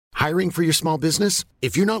Hiring for your small business?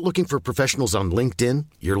 If you're not looking for professionals on LinkedIn,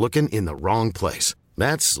 you're looking in the wrong place.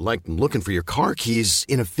 That's like looking for your car keys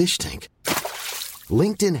in a fish tank.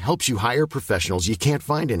 LinkedIn helps you hire professionals you can't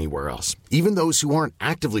find anywhere else, even those who aren't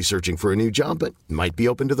actively searching for a new job but might be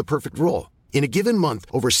open to the perfect role. In a given month,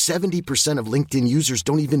 over 70% of LinkedIn users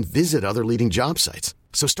don't even visit other leading job sites.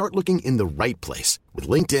 So start looking in the right place. With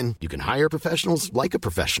LinkedIn, you can hire professionals like a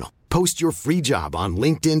professional. Post your free job on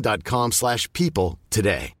linkedin.com/people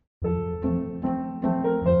today.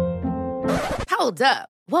 Hold up.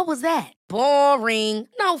 What was that? Boring.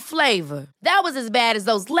 No flavor. That was as bad as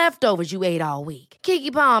those leftovers you ate all week.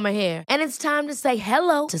 Keke Palmer here, and it's time to say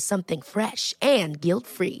hello to something fresh and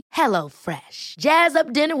guilt-free. Hello Fresh. Jazz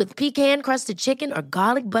up dinner with pecan-crusted chicken or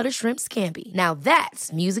garlic butter shrimp scampi. Now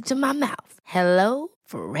that's music to my mouth. Hello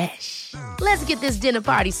Fresh. Let's get this dinner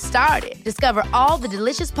party started. Discover all the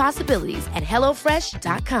delicious possibilities at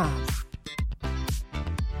hellofresh.com.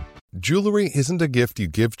 Jewelry isn't a gift you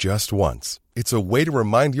give just once. It's a way to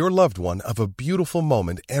remind your loved one of a beautiful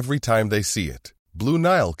moment every time they see it. Blue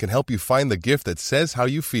Nile can help you find the gift that says how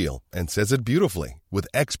you feel and says it beautifully, with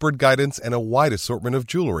expert guidance and a wide assortment of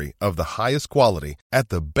jewelry of the highest quality at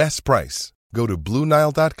the best price. Go to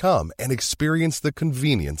BlueNile.com and experience the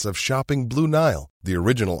convenience of shopping Blue Nile, the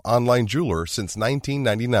original online jeweler since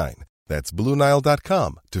 1999. That's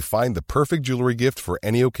BlueNile.com to find the perfect jewelry gift for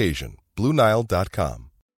any occasion. BlueNile.com.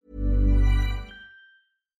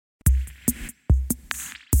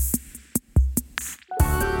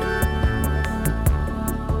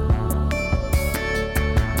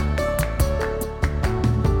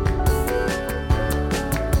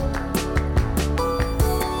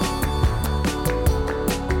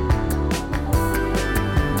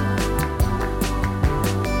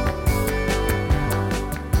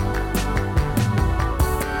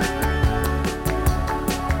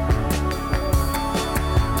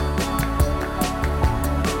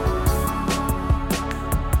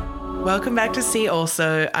 Welcome back to See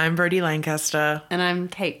Also. I'm Brodie Lancaster. And I'm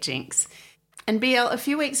Kate Jinks. And BL, a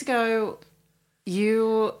few weeks ago,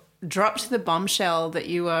 you dropped the bombshell that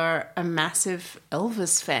you are a massive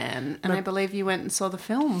Elvis fan. And I believe you went and saw the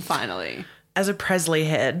film finally. As a Presley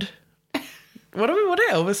head. What do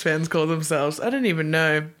Elvis fans call themselves? I don't even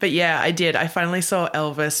know. But yeah, I did. I finally saw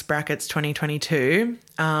Elvis brackets 2022.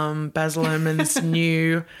 Baz Luhrmann's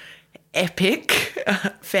new epic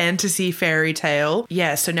fantasy fairy tale.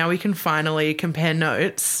 Yeah, so now we can finally compare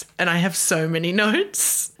notes. And I have so many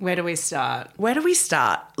notes. Where do we start?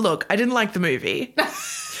 Look, I didn't like the movie.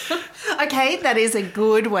 Okay, that is a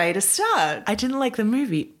good way to start. I didn't like the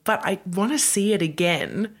movie, but I want to see it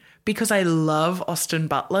again because I love Austin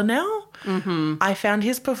Butler now. Mm-hmm. I found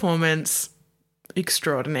his performance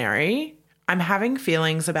extraordinary. I'm having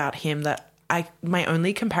feelings about him that my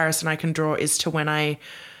only comparison I can draw is to when I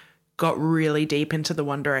got really deep into the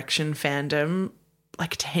One Direction fandom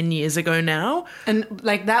like 10 years ago now. And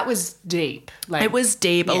like that was deep. It was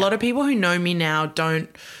deep. Yeah. A lot of people who know me now don't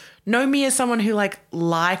know me as someone who like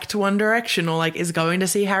liked One Direction or like is going to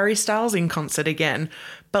see Harry Styles in concert again.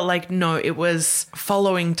 But like, no, it was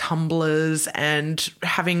following Tumblrs and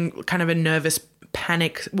having kind of a nervous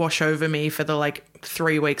panic wash over me for the like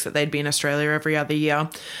 3 weeks that they'd be in Australia every other year.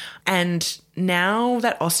 And now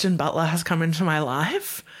that Austin Butler has come into my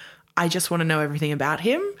life, I just want to know everything about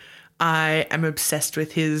him. I am obsessed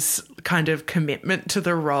with his kind of commitment to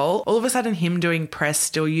the role. All of a sudden, him doing press,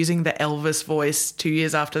 still using the Elvis voice 2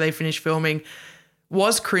 years after they finished filming,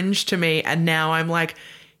 was cringe to me. And now I'm like,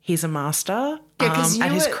 he's a master at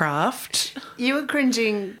his craft. You were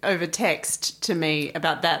cringing over text to me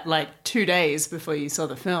about that like 2 days before you saw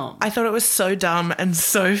the film. I thought it was so dumb and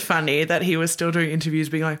so funny that he was still doing interviews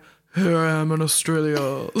being like, here I am in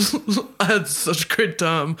Australia. I had such a great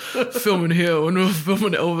time filming here when we were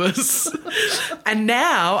filming Elvis. And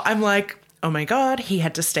now I'm like, oh my God, he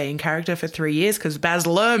had to stay in character for 3 years because Baz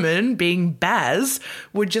Luhrmann, being Baz,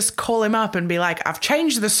 would just call him up and be like, I've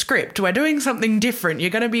changed the script. We're doing something different. You're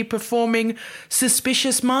going to be performing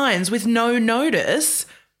Suspicious Minds with no notice.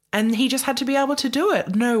 And he just had to be able to do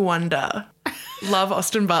it. No wonder. Love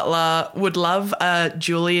Austin Butler. Would love a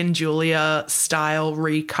Julie and Julia style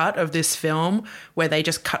recut of this film where they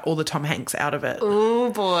just cut all the Tom Hanks out of it. Oh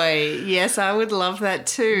boy. Yes, I would love that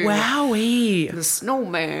too. Wowee. The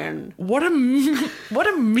snowman. What a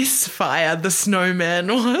misfire the snowman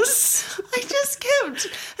was. I just kept,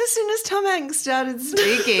 as soon as Tom Hanks started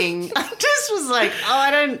speaking, I just was like,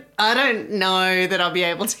 oh, I don't know that I'll be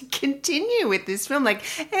able to continue with this film. Like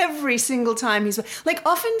every single time he's like,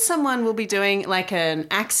 often someone will be doing like an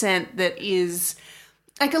accent that is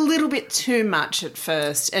like a little bit too much at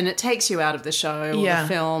first, and it takes you out of the show or the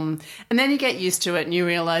film, and then you get used to it and you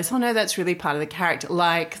realise, oh no, that's really part of the character.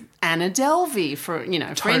 Like Anna Delvey, for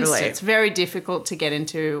instance, very difficult to get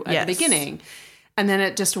into at the beginning. And then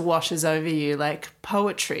it just washes over you like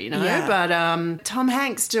poetry, Yeah. But Tom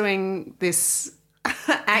Hanks doing this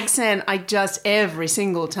accent, every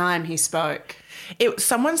single time he spoke.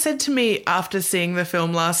 Someone said to me after seeing the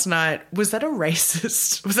film last night, was that a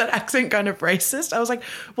racist? Was that accent kind of racist? I was like,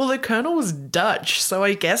 well, the Colonel was Dutch, so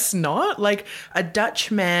I guess not. Like a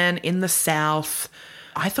Dutch man in the South.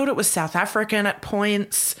 I thought it was South African at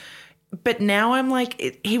points. But now I'm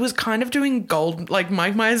like, he was kind of doing Mike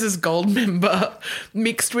Myers' Goldmember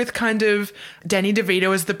mixed with kind of Danny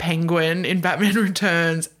DeVito as the Penguin in Batman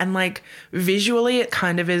Returns. And like visually it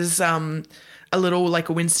kind of is a little like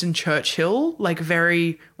Winston Churchill, like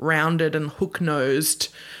very rounded and hook-nosed.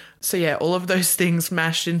 So yeah, all of those things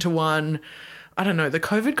mashed into one. I don't know, the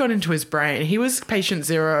COVID got into his brain. He was patient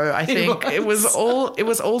zero, I think. It was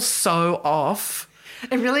all so off.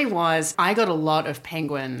 It really was. I got a lot of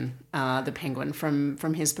the Penguin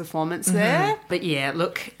from his performance there. But yeah,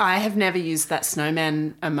 look, I have never used that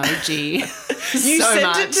snowman emoji. You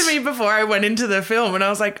sent it to me before I went into the film and I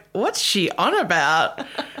was like, what's she on about?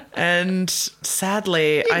 And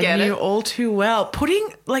sadly, I knew all too well. Putting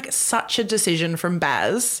like such a decision from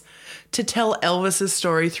Baz to tell Elvis's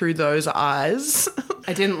story through those eyes.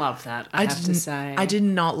 I didn't love that, I have to say. I did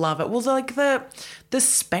not love it. Well, like the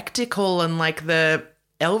spectacle and like the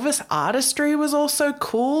Elvis artistry was also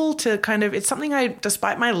cool to kind of, it's something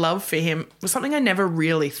despite my love for him, was something I never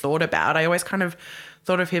really thought about. I always kind of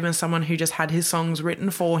thought of him as someone who just had his songs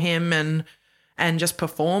written for him and just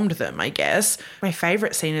performed them, I guess. My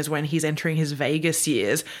favorite scene is when he's entering his Vegas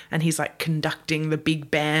years and he's like conducting the big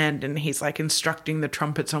band and he's like instructing the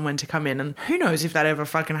trumpets on when to come in. And who knows if that ever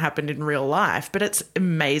fucking happened in real life, but it's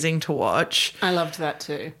amazing to watch. I loved that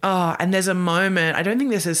too. Oh, and there's a moment, I don't think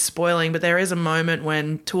this is spoiling, but there is a moment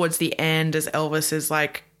when towards the end as Elvis is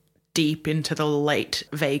like deep into the late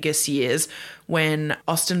Vegas years when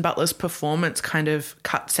Austin Butler's performance kind of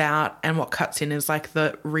cuts out and what cuts in is like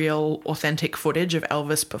the real authentic footage of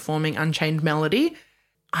Elvis performing Unchained Melody.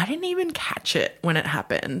 I didn't even catch it when it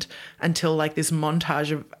happened until like this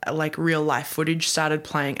montage of like real life footage started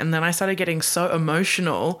playing. And then I started getting so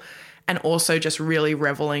emotional and also just really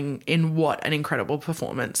reveling in what an incredible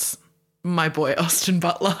performance my boy Austin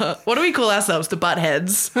Butler. What do we call ourselves? The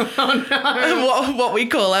buttheads. Oh no. What we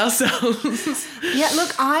call ourselves. Yeah,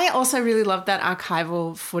 look, I also really loved that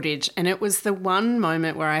archival footage, and it was the one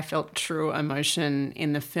moment where I felt true emotion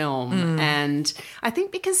in the film. And I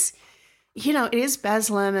think because, it is Baz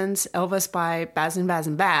Luhrmann's Elvis by Baz and Baz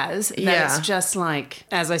and Baz. That it's just like,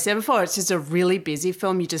 as I said before, it's just a really busy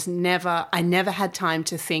film. I never had time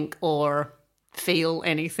to think or feel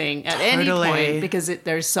anything at any point because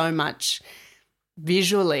there's so much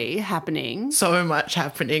visually happening. So much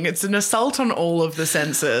happening. It's an assault on all of the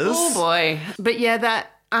senses. Oh boy. But yeah,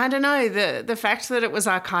 I don't know, the fact that it was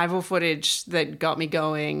archival footage that got me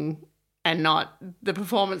going and not the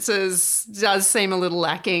performances does seem a little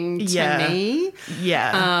lacking to me.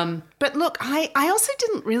 Yeah. But look, I also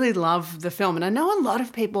didn't really love the film, and I know a lot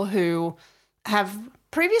of people who have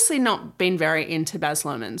previously not been very into Baz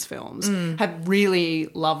Luhrmann's films have really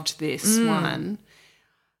loved this one.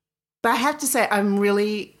 But I have to say, I'm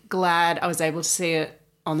really glad I was able to see it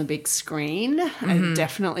on the big screen. It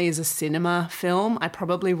definitely is a cinema film. I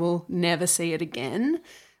probably will never see it again.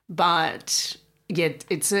 But yeah,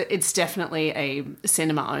 it's definitely a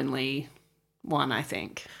cinema-only one, I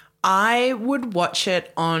think. I would watch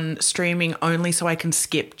it on streaming only so I can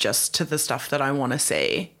skip just to the stuff that I want to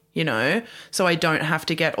see. So I don't have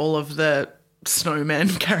to get all of the snowman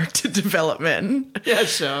character development. Yeah,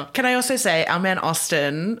 sure. Can I also say our man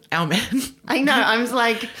Austin, I know, I'm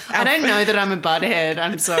like, I don't know that I'm a butthead.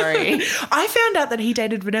 I'm sorry. I found out that he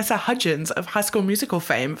dated Vanessa Hudgens of High School Musical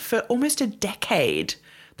fame for almost a decade.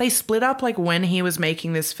 They split up like when he was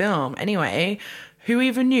making this film. Anyway, who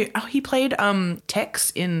even knew? Oh, he played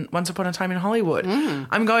Tex in Once Upon a Time in Hollywood.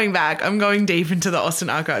 I'm going back. I'm going deep into the Austin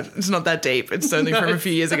archive. It's not that deep. It's only from a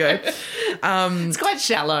few years ago. It's quite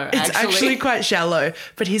shallow, actually. It's actually quite shallow.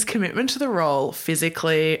 But his commitment to the role,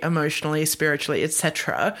 physically, emotionally, spiritually,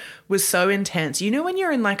 etc., was so intense. When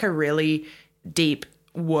you're in like a really deep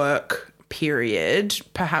work period,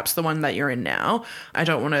 perhaps the one that you're in now, I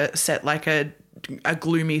don't want to set like a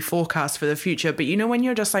gloomy forecast for the future, but when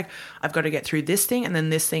you're just like, I've got to get through this thing and then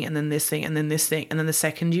this thing and then this thing and then this thing, and then the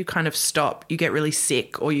second you kind of stop, you get really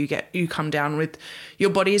sick or you come down with, your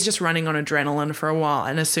body is just running on adrenaline for a while,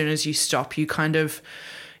 and as soon as you stop, you kind of,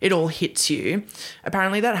 it all hits you.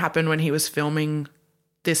 Apparently that happened when he was filming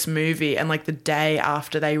this movie, and like the day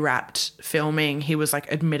after they wrapped filming, he was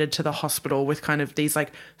like admitted to the hospital with kind of these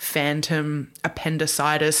like phantom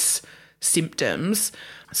appendicitis symptoms.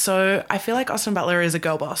 So I feel like Austin Butler is a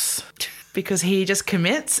girl boss because he just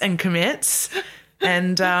commits and commits.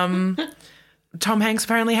 And Tom Hanks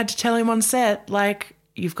apparently had to tell him on set, like,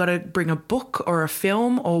 you've got to bring a book or a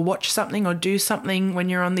film or watch something or do something when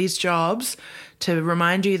you're on these jobs to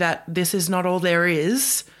remind you that this is not all there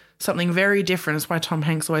is. Something very different. That's why Tom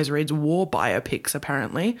Hanks always reads war biopics,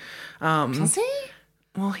 apparently. Does he?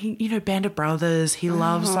 Well, Band of Brothers. He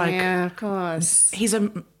loves yeah, of course. He's a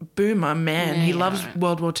boomer man. Yeah, he loves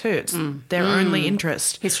World War II. It's their only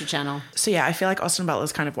interest. History Channel. So yeah, I feel like Austin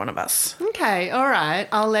Butler's kind of one of us. Okay, all right.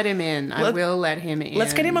 I'll let him in. I will let him in.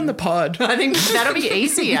 Let's get him on the pod. I think that'll be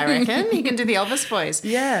easy, I reckon. He can do the Elvis voice.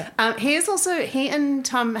 Yeah. He and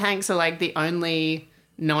Tom Hanks are like the only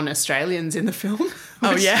non-Australians in the film.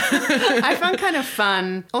 Oh, yeah. I found kind of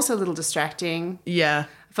fun. Also a little distracting. Yeah.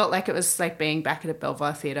 I felt like it was like being back at a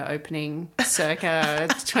Belvoir Theatre opening circa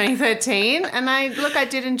 2013. And I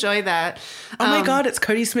did enjoy that. Oh my God, it's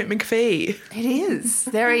Cody Smith McPhee. It is.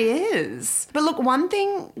 There he is. But look, one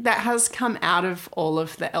thing that has come out of all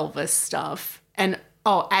of the Elvis stuff, and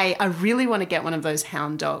I really want to get one of those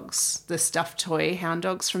hound dogs, the stuffed toy hound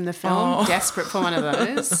dogs from the film. Desperate for one of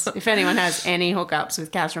those. If anyone has any hookups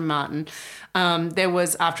with Catherine Martin. There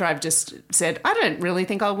was, after I've just said, I don't really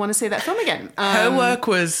think I'll want to see that film again. Her work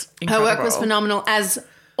was incredible. Her work was phenomenal, as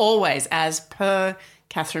always, as per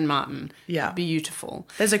Catherine Martin. Yeah. Beautiful.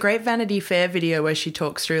 There's a great Vanity Fair video where she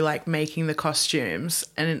talks through like making the costumes,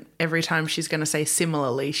 and every time she's going to say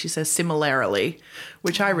similarly, she says similarly,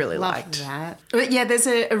 which I really liked. That. But yeah, there's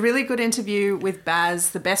a really good interview with Baz,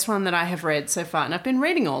 the best one that I have read so far, and I've been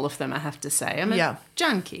reading all of them, I have to say. I'm a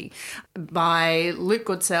junkie, by Luke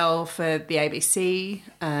Goodsell for the ABC.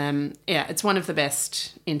 It's one of the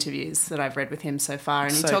best interviews that I've read with him so far,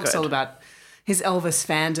 and he talks all about his Elvis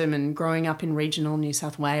fandom and growing up in regional New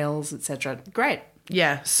South Wales, etc. Great.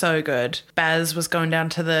 Yeah, so good. Baz was going down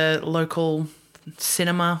to the local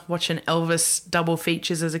cinema watching Elvis double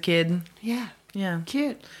features as a kid. Yeah. Yeah.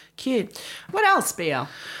 Cute. What else, BL? Well,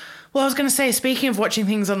 I was going to say, speaking of watching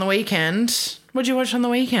things on the weekend, what'd you watch on the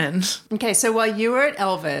weekend? Okay, so while you were at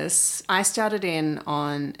Elvis, I started in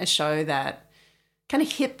on a show that kind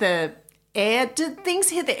of hit the air. Did things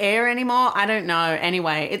hit the air anymore? I don't know.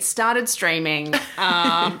 Anyway, it started streaming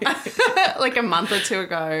like a month or two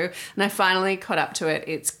ago, and I finally caught up to it.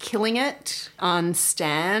 It's Killing It on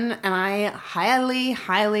Stan, and I highly,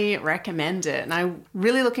 highly recommend it. And I'm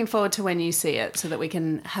really looking forward to when you see it so that we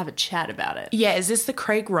can have a chat about it. Yeah, is this the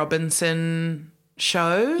Craig Robinson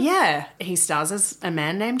show? Yeah, he stars as a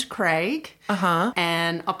man named Craig.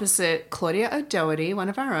 And opposite Claudia O'Doherty, one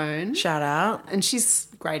of our own. Shout out. And she's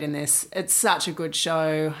great in this. It's such a good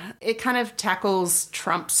show. It kind of tackles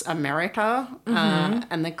Trump's America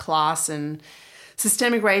and the class and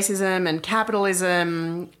systemic racism and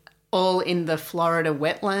capitalism, all in the Florida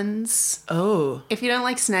wetlands. Oh. If you don't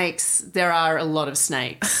like snakes, there are a lot of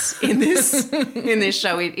snakes in this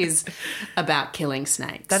show. It is about killing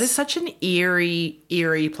snakes. That is such an eerie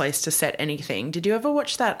place to set anything. Did you ever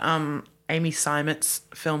watch that Amy Seimet's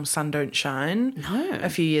film Sun Don't Shine? No. A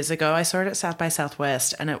few years ago. I saw it at South by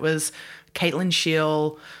Southwest, and it was Caitlin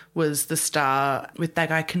Scheel was the star with that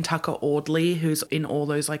guy Kentucker Audley, who's in all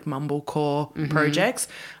those like mumblecore projects.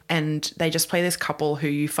 And they just play this couple who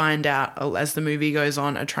you find out as the movie goes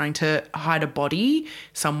on are trying to hide a body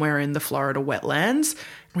somewhere in the Florida wetlands,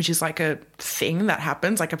 which is like a thing that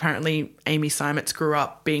happens. Like apparently Amy Seimetz grew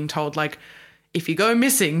up being told like, if you go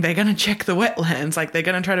missing, they're going to check the wetlands. Like they're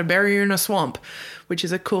going to try to bury you in a swamp, which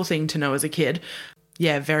is a cool thing to know as a kid.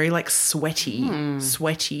 Yeah, very like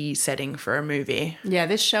sweaty setting for a movie. Yeah,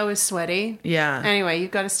 this show is sweaty. Yeah. Anyway,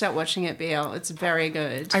 you've got to start watching it, BL. It's very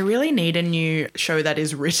good. I really need a new show that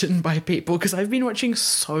is written by people because I've been watching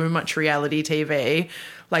so much reality TV.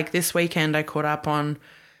 Like this weekend I caught up on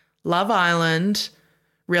Love Island,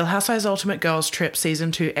 Real Housewives Ultimate Girls Trip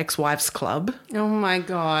Season 2 Ex-Wives Club. Oh my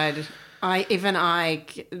God. A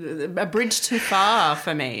bridge too far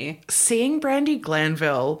for me. Seeing Brandi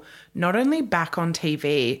Glanville not only back on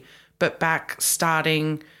TV, but back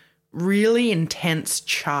starting really intense,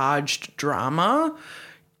 charged drama,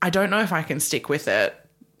 I don't know if I can stick with it.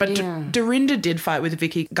 But Dorinda did fight with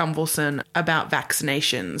Vicky Gunvalson about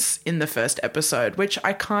vaccinations in the first episode, which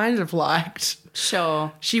I kind of liked.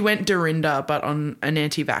 Sure. She went Dorinda, but on an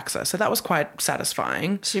anti-vaxxer, so that was quite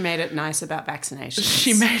satisfying. She made it nice about vaccinations.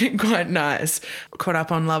 She made it quite nice. Caught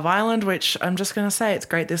up on Love Island, which I'm just going to say it's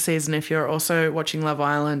great this season. If you're also watching Love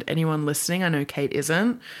Island, anyone listening, I know Kate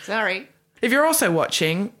isn't. Sorry. If you're also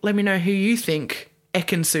watching, let me know who you think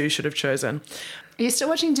Ekin-Su should have chosen. Are you still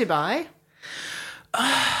watching Dubai?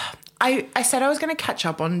 I said I was going to catch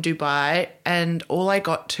up on Dubai, and all I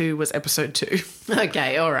got to was episode 2.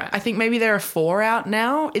 Okay, all right. I think maybe there are 4 out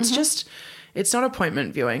now. It's just, it's not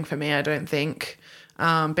appointment viewing for me, I don't think.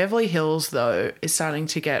 Beverly Hills, though, is starting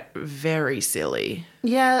to get very silly.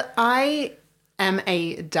 Yeah, I am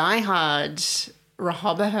a diehard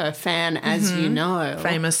Rehoboth fan, as you know.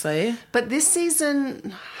 Famously. But this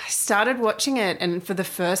season, I started watching it, and for the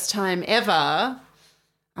first time ever,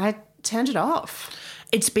 I turned it off.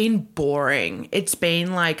 It's been boring. It's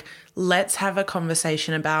been like, let's have a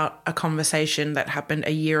conversation about a conversation that happened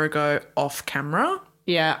a year ago off camera.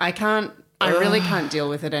 Yeah, I really can't deal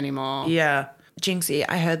with it anymore. Yeah. Jinxie,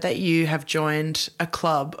 I heard that you have joined a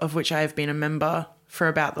club of which I have been a member for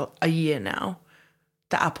about a year now.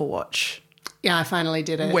 The Apple Watch. Yeah, I finally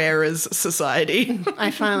did it. Wearers Society.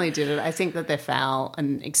 I finally did it. I think that they're foul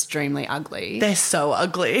and extremely ugly. They're so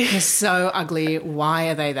ugly. They're so ugly. Why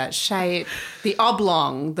are they that shape? The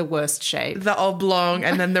oblong, the worst shape. The oblong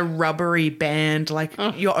and then the rubbery band. Like,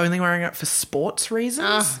 you're only wearing it for sports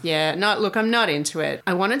reasons. Yeah. No, look, I'm not into it.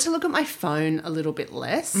 I wanted to look at my phone a little bit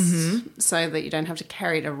less so that you don't have to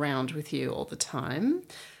carry it around with you all the time.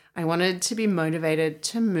 I wanted to be motivated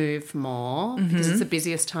to move more because it's the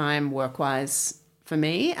busiest time work-wise for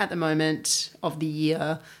me at the moment of the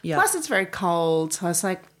year. Yeah. Plus, it's very cold. So I was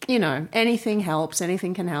like, anything helps.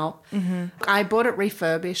 Anything can help. I bought it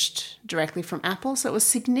refurbished directly from Apple, so it was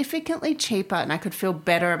significantly cheaper and I could feel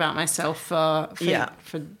better about myself for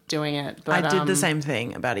doing it. But, I did the same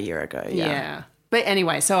thing about a year ago. Yeah. But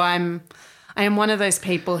anyway, so I am one of those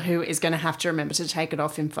people who is going to have to remember to take it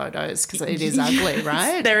off in photos because it is ugly,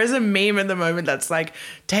 right? There is a meme at the moment that's like,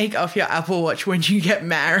 take off your Apple Watch when you get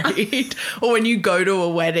married or when you go to a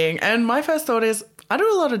wedding. And my first thought is, I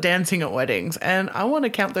do a lot of dancing at weddings and I want to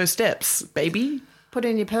count those steps, baby. Put it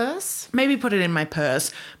in your purse? Maybe put it in my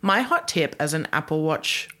purse. My hot tip as an Apple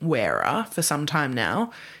Watch wearer for some time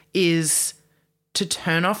now is to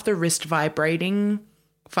turn off the wrist vibrating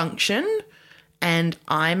function. And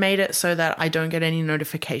I made it so that I don't get any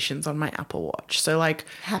notifications on my Apple Watch. So like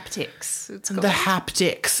haptics, it's called. The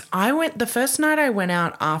haptics. The first night I went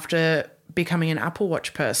out after becoming an Apple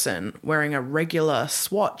Watch person, wearing a regular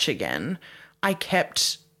swatch again, I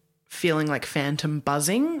kept feeling like phantom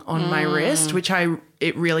buzzing on my wrist, which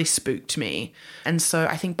it really spooked me. And so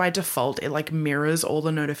I think by default it like mirrors all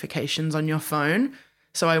the notifications on your phone.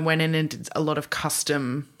 So I went in and did a lot of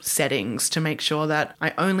custom settings to make sure that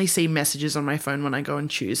I only see messages on my phone when I go and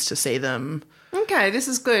choose to see them. Okay, this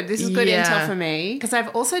is good. This is good intel for me because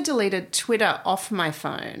I've also deleted Twitter off my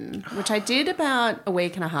phone, which I did about a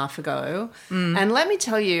week and a half ago. And let me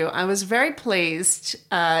tell you, I was very pleased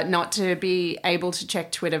not to be able to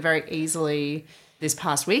check Twitter very easily this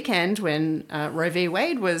past weekend when Roe v.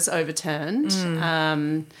 Wade was overturned.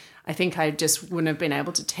 I think I just wouldn't have been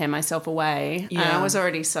able to tear myself away. Yeah. And I was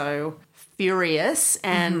already so furious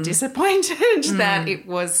and disappointed that it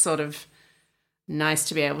was sort of nice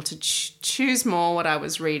to be able to choose more what I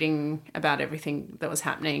was reading about everything that was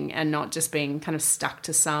happening and not just being kind of stuck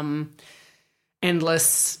to some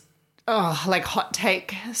endless, hot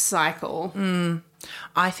take cycle.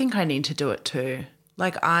 I think I need to do it too.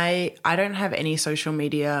 Like I don't have any social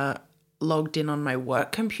media logged in on my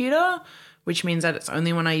work computer, which means that it's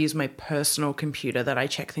only when I use my personal computer that I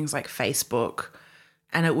check things like Facebook.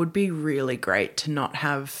 And it would be really great to not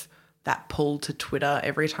have that pull to Twitter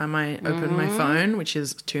every time I open my phone, which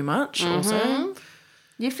is too much also.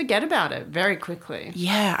 You forget about it very quickly.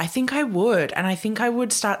 Yeah, I think I would. And I think I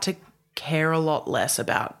would start to care a lot less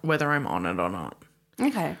about whether I'm on it or not.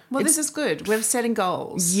 Okay. Well, this is good. We're setting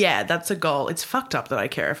goals. Yeah, that's a goal. It's fucked up that I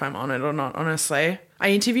care if I'm on it or not, honestly. I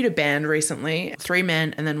interviewed a band recently, 3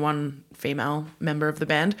 men and then 1 female member of the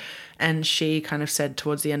band, and she kind of said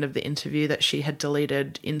towards the end of the interview that she had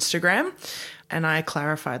deleted Instagram, and I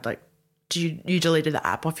clarified, like, you deleted the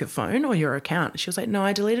app off your phone or your account? She was like, no,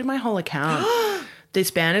 I deleted my whole account.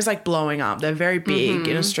 This band is like blowing up. They're very big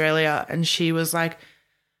in Australia, and she was like,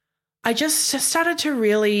 I just started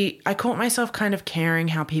to I caught myself kind of caring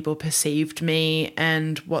how people perceived me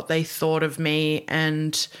and what they thought of me.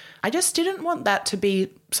 And I just didn't want that to be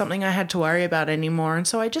something I had to worry about anymore. And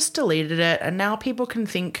so I just deleted it. And now people can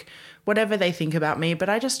think whatever they think about me, but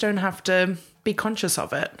I just don't have to be conscious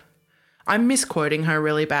of it. I'm misquoting her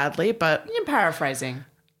really badly, but... You're paraphrasing.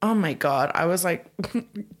 Oh my God. I was like,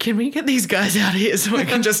 can we get these guys out here so I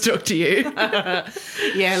can just talk to you?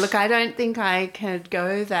 Yeah, look, I don't think I could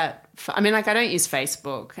go that far. I mean, like, I don't use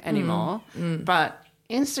Facebook anymore, but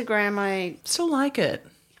Instagram, I Still like it.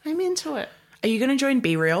 I'm into it. Are you going to join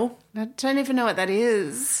Be Real? I don't even know what that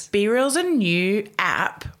is. Be Real's a new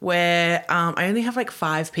app where I only have like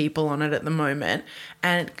 5 people on it at the moment.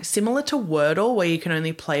 And similar to Wordle, where you can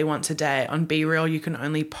only play once a day, on Be Real you can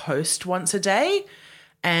only post once a day.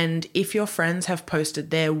 And if your friends have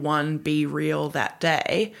posted their one Be Real that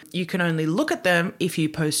day, you can only look at them if you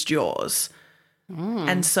post yours.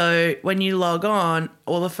 And so when you log on,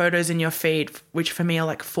 all the photos in your feed, which for me are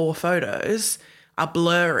like 4 photos, are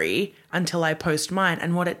blurry until I post mine.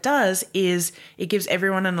 And what it does is it gives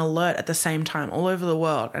everyone an alert at the same time all over the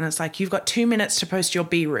world. And it's like, you've got 2 minutes to post your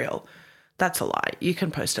Be Real. That's a lie. You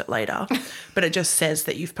can post it later. But it just says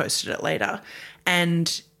that you've posted it later.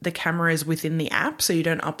 And the camera is within the app, so you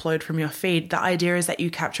don't upload from your feed. The idea is that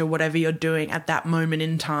you capture whatever you're doing at that moment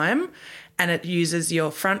in time. And it uses your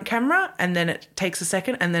front camera, and then it takes a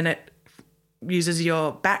second, and then it uses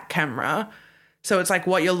your back camera. So it's like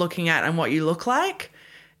what you're looking at and what you look like,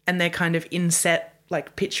 and they're kind of inset,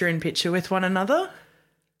 like picture in picture with one another.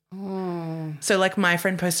 So like my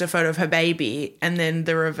friend posted a photo of her baby, and then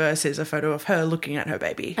the reverse is a photo of her looking at her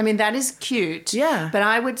baby. I mean, that is cute. Yeah. But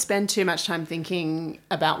I would spend too much time thinking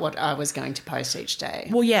about what I was going to post each day.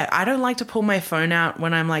 Well, yeah, I don't like to pull my phone out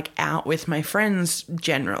when I'm like out with my friends,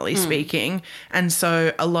 generally speaking. And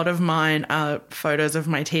so a lot of mine are photos of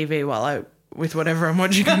my TV with whatever I'm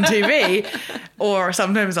watching on TV. Or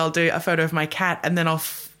sometimes I'll do a photo of my cat, and then I'll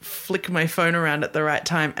flick my phone around at the right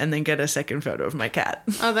time and then get a second photo of my cat.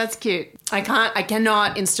 Oh, that's cute. I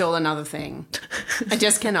cannot install another thing. I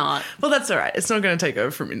just cannot. Well, that's all right. It's not going to take over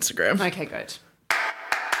from Instagram. Okay, good.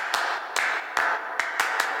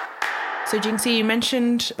 So, Jinxie, you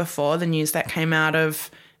mentioned before the news that came out of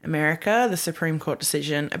America, the Supreme Court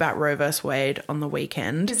decision about Roe vs. Wade on the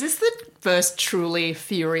weekend. Is this the first truly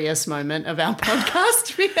furious moment of our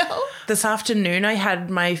podcast, Riel? This afternoon I had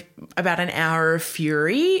about an hour of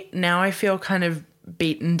fury. Now I feel kind of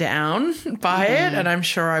beaten down by it, and I'm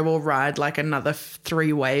sure I will ride like another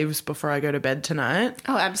 3 waves before I go to bed tonight.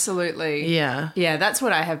 Oh, absolutely. Yeah. Yeah, that's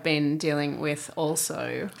what I have been dealing with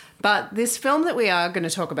also. But this film that we are going to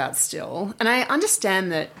talk about still, and I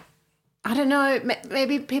understand that, I don't know,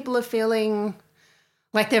 maybe people are feeling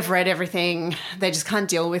like they've read everything. They just can't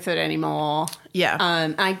deal with it anymore. Yeah.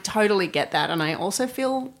 I totally get that. And I also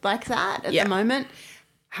feel like that at the moment.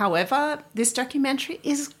 However, this documentary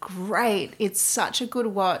is great. It's such a good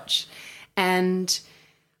watch. And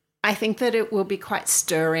I think that it will be quite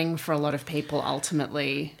stirring for a lot of people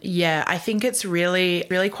ultimately. Yeah, I think it's really,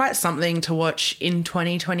 really quite something to watch in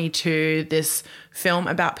 2022, this film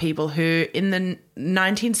about people who in the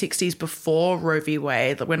 1960s, before Roe v.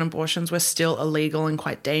 Wade, when abortions were still illegal and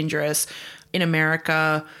quite dangerous in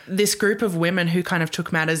America, this group of women who kind of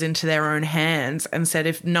took matters into their own hands and said,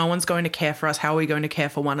 if no one's going to care for us, how are we going to care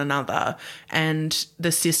for one another? And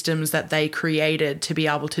the systems that they created to be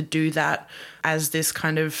able to do that as this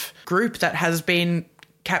kind of group that has been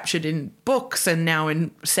captured in books and now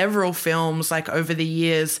in several films, like over the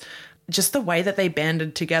years, just the way that they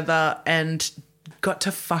banded together and got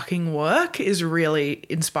to fucking work is really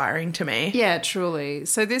inspiring to me. Yeah, truly.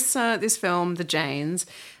 So this film, The Janes,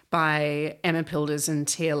 by Emma Pilders and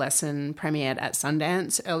Tia Lesson, premiered at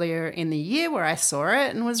Sundance earlier in the year, where I saw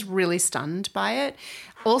it and was really stunned by it.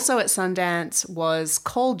 Also at Sundance was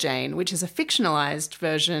Call Jane, which is a fictionalized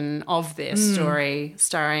version of this story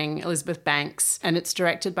starring Elizabeth Banks, and it's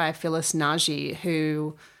directed by Phyllis Nagy,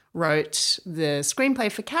 who wrote the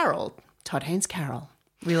screenplay for Carol, Todd Haynes' Carol.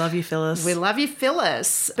 We love you, Phyllis. We love you,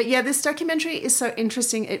 Phyllis. But yeah, this documentary is so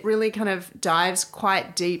interesting. It really kind of dives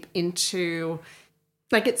quite deep into,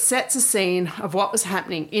 like, it sets a scene of what was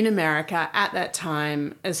happening in America at that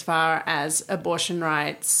time as far as abortion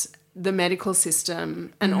rights, the medical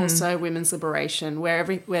system, and also women's liberation, where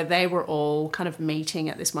they were all kind of meeting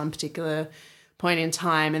at this one particular point in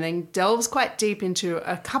time, and then delves quite deep into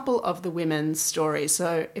a couple of the women's stories.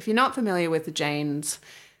 So if you're not familiar with the Janes,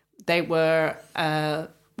 they were a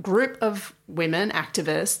group of women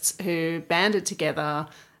activists who banded together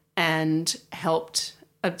and helped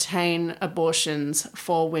obtain abortions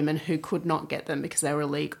for women who could not get them because they were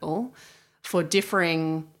illegal, for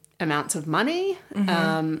differing amounts of money,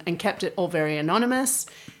 and kept it all very anonymous.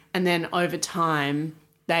 And then over time,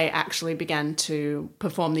 they actually began to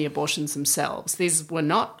perform the abortions themselves. These were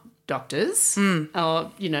not doctors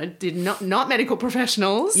or, not medical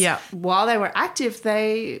professionals. Yeah. While they were active,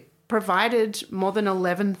 they provided more than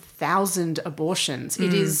 11,000 abortions.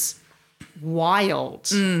 It is wild.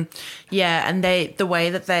 Yeah, and the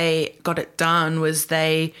way that they got it done was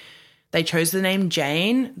they They chose the name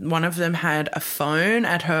Jane. One of them had a phone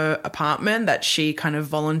at her apartment that she kind of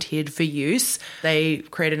volunteered for use. They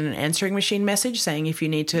created an answering machine message saying, if you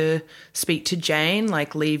need to speak to Jane,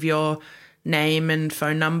 like leave your name and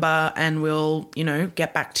phone number and we'll,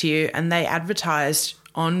 get back to you. And they advertised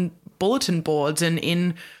on bulletin boards and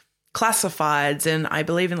in classifieds and I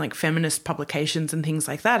believe in like feminist publications and things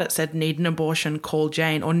like that. It said, need an abortion, call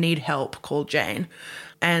Jane, or need help, call Jane.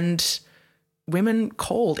 And women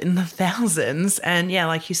called in the thousands. And yeah,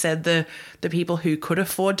 like you said, the people who could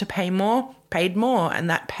afford to pay more paid more, and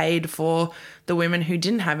that paid for the women who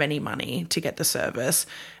didn't have any money to get the service.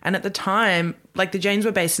 And at the time, like the Janes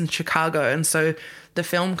were based in Chicago, and so the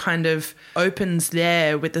film kind of opens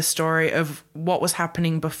there with the story of what was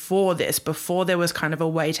happening before this, before there was kind of a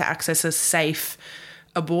way to access a safe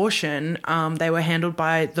abortion. They were handled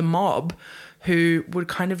by the mob, who would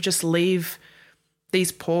kind of just leave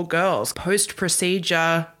these poor girls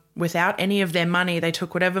post-procedure without any of their money. They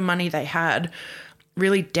took whatever money they had,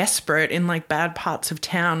 really desperate in like bad parts of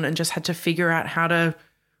town, and just had to figure out how to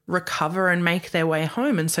recover and make their way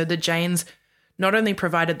home. And so the Janes not only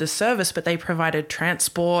provided the service, but they provided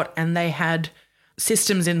transport, and they had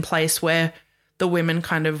systems in place where the women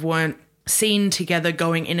kind of weren't seen together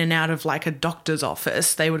going in and out of like a doctor's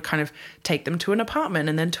office. They would kind of take them to an apartment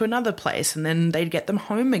and then to another place, and then they'd get them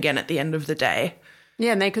home again at the end of the day.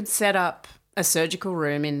 Yeah, and they could set up a surgical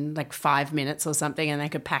room in like 5 minutes or something, and they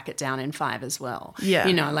could pack it down in 5 as well. Yeah.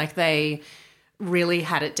 Like they really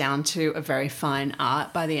had it down to a very fine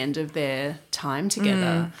art by the end of their time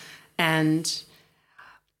together. And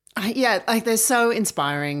yeah, like they're so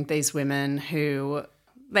inspiring, these women who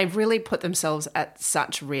they've really put themselves at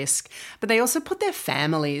such risk, but they also put their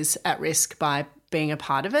families at risk by being a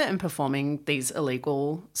part of it and performing these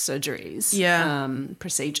illegal surgeries,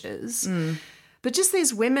 procedures. But just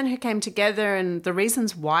these women who came together and the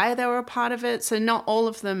reasons why they were a part of it. So not all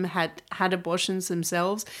of them had abortions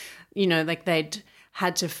themselves. Like they'd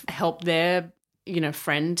had to help their,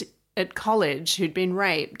 friend at college who'd been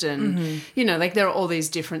raped, and, like there are all these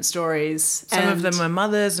different stories. Some of them were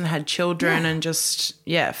mothers and had children and just,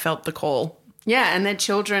 felt the call. Yeah, and their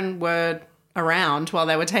children were around while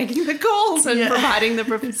they were taking the calls and providing the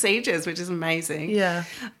procedures, which is amazing. Yeah.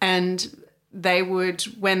 And they would,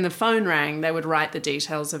 when the phone rang, they would write the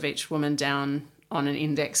details of each woman down on an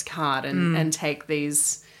index card and take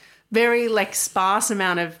these very like sparse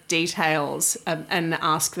amount of details and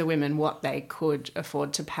ask the women what they could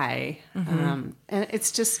afford to pay. And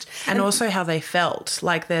it's just... And also how they felt.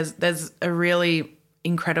 Like there's a really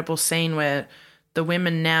incredible scene where the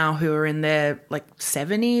women now who are in their like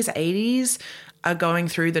 70s, 80s are going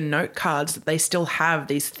through the note cards that they still have,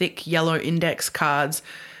 these thick yellow index cards,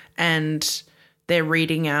 and they're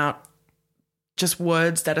reading out just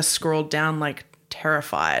words that are scrolled down like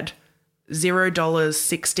terrified. $0,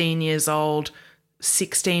 16 years old,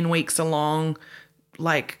 16 weeks along,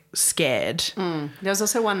 like scared. There's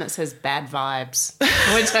also one that says bad vibes,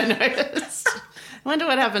 which I noticed. I wonder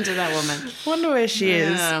what happened to that woman. Wonder where she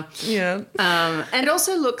is. Yeah. And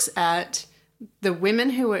also looks at the women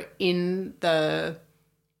who were in the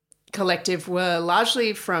collective were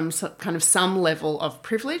largely from kind of some level of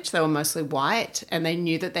privilege. They were mostly white, and they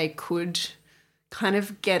knew that they could kind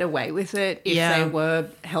of get away with it if they were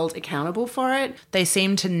held accountable for it. They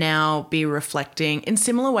seem to now be reflecting in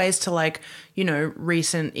similar ways to like,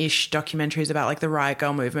 recent-ish documentaries about like the Riot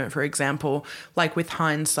Girl movement, for example. Like with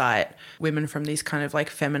hindsight, women from these kind of like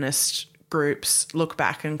feminist groups look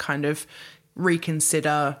back and kind of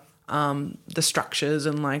reconsider the structures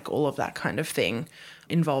and like all of that kind of thing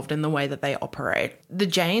involved in the way that they operate. The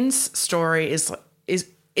Jane's story is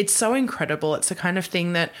it's so incredible. It's the kind of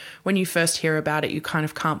thing that when you first hear about it, you kind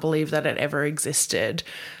of can't believe that it ever existed,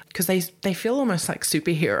 because they feel almost like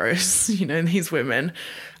superheroes, these women.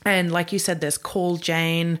 And like you said, there's Call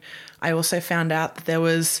Jane. I also found out that there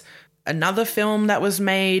was another film that was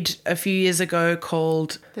made a few years ago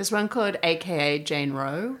called... There's one called AKA Jane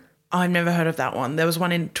Roe. Oh, I've never heard of that one. There was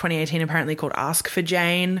one in 2018 apparently called Ask for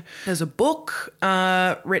Jane. There's a book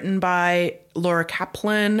written by Laura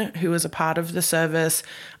Kaplan, who was a part of the service.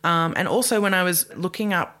 And also when I was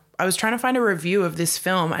looking up, I was trying to find a review of this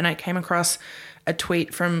film, and I came across a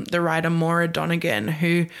tweet from the writer Maura Donegan,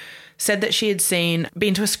 who said that she had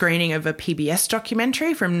been to a screening of a PBS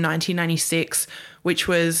documentary from 1996, which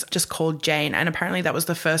was just called Jane. And apparently that was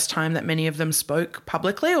the first time that many of them spoke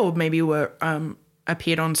publicly, or maybe were...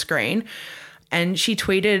 appeared on screen. And she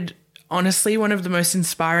tweeted honestly, one of the most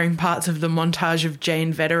inspiring parts of the montage of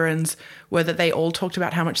Jane veterans were that they all talked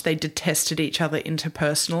about how much they detested each other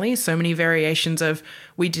interpersonally. So many variations of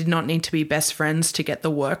we did not need to be best friends to get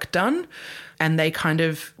the work done. And they kind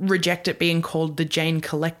of reject it being called the Jane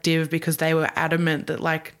Collective because they were adamant that,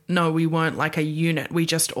 like, no, we weren't like a unit. We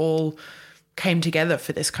just all came together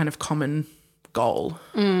for this kind of common goal.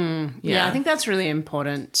 Yeah, I think that's really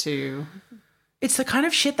important too. It's the kind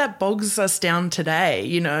of shit that bogs us down today,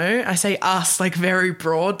 you know? I say us like very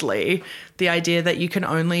broadly. The idea that you can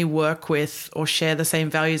only work with or share the same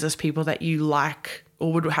values as people that you like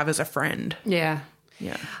or would have as a friend. Yeah.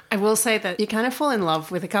 Yeah. I will say that you kind of fall in love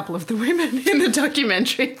with a couple of the women in the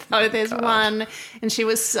documentary, though. There's one, and she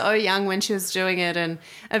was so young when she was doing it, and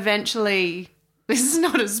eventually, this is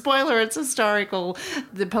not a spoiler, it's historical,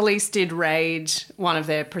 the police did raid one of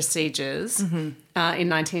their procedures in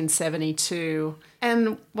 1972,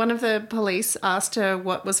 and one of the police asked her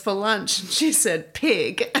what was for lunch, and she said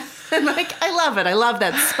pig. And, like, I love it. I love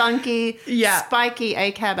that spunky, spiky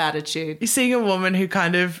ACAB attitude. You're seeing a woman who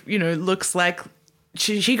kind of, you know, looks like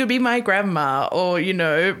she could be my grandma or, you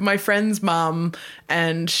know, my friend's mum,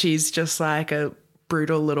 and she's just like a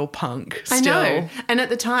brutal little punk still. I know. And at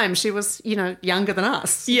the time she was, you know, younger than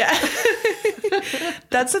us. Yeah.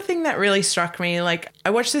 That's the thing that really struck me. Like,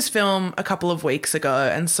 I watched this film a couple of weeks ago,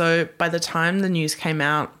 and so by the time the news came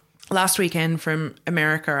out last weekend from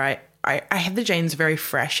America, I had the Janes very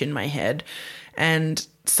fresh in my head. And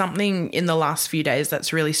something in the last few days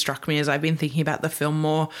that's really struck me as I've been thinking about the film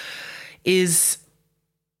more is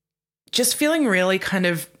just feeling really kind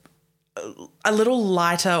of a little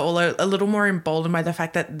lighter or a little more emboldened by the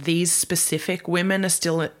fact that these specific women are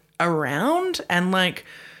still around, and like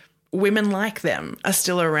women like them are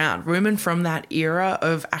still around. Women from that era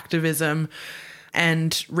of activism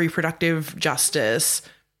and reproductive justice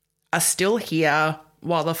are still here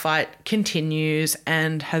while the fight continues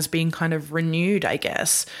and has been kind of renewed, I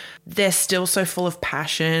guess. They're still so full of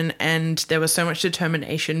passion, and there was so much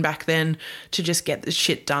determination back then to just get the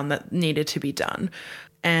shit done that needed to be done.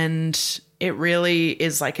 And it really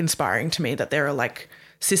is like inspiring to me that there are like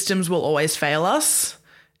systems will always fail us,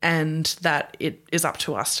 and that it is up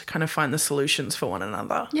to us to kind of find the solutions for one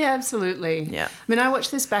another. Yeah, absolutely. Yeah. I mean, I watched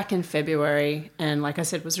this back in February, and like I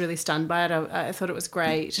said, was really stunned by it. I thought it was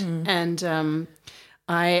great. And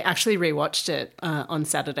I actually rewatched it on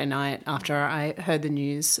Saturday night after I heard the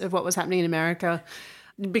news of what was happening in America,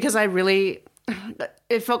 because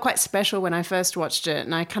it felt quite special when I first watched it,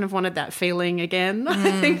 and I kind of wanted that feeling again.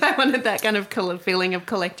 I think I wanted that kind of feeling of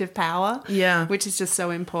collective power, which is just so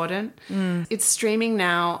important. It's streaming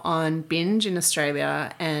now on Binge in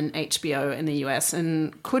Australia and HBO in the US,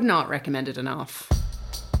 and could not recommend it enough.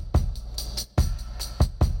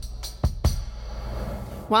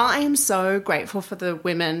 While I am so grateful for the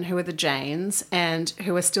women who are the Janes and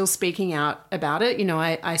who are still speaking out about it, you know,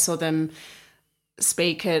 I saw them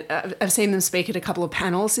speak I've seen them speak at a couple of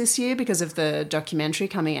panels this year because of the documentary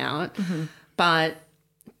coming out. But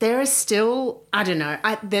there is still, I don't know,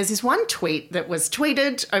 there's this one tweet that was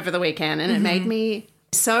tweeted over the weekend, and it made me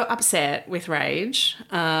so upset with rage.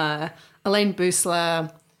 Elaine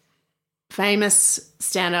Boosler, famous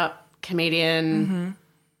stand-up comedian,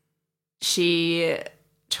 she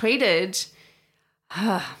tweeted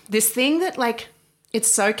this thing that, like, it's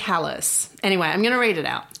so callous. Anyway, I'm going to read it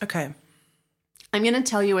out. Okay. I'm going to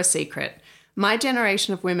tell you a secret. My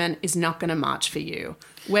generation of women is not going to march for you.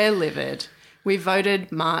 We're livid. We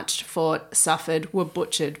voted, marched, fought, suffered, were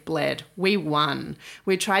butchered, bled. We won.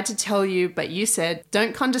 We tried to tell you, but you said,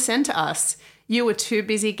 don't condescend to us. You were too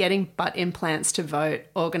busy getting butt implants to vote,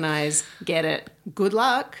 organize, get it. Good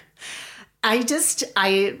luck.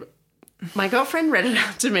 My girlfriend read it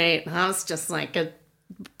out to me, and I was just like,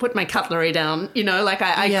 put my cutlery down, you know, like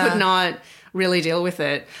I could not really deal with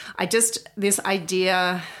it. This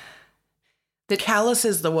idea that callous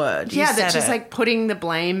is the word. Yeah, that's just like putting the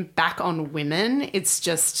blame back on women. It's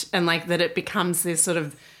just, and like that it becomes this sort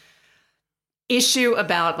of issue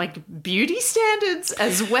about like beauty standards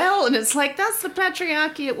as well. And it's like, that's the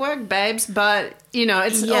patriarchy at work, babes. But, you know,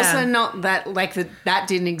 it's also not that like that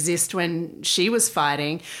didn't exist when she was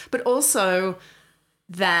fighting, but also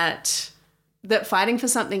that fighting for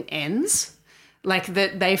something ends. Like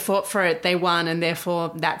that they fought for it, they won, and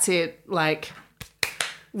therefore that's it. Like,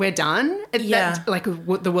 we're done.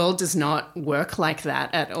 The world does not work like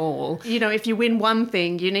that at all. You know, if you win one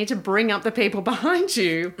thing, you need to bring up the people behind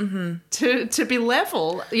you to be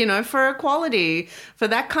level, you know, for equality, for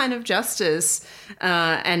that kind of justice.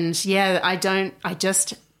 I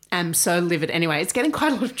just am so livid. Anyway, it's getting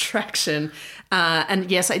quite a lot of traction. And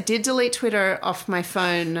yes, I did delete Twitter off my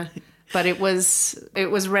phone but it was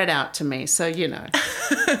read out to me, so you know.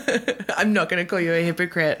 I'm not going to call you a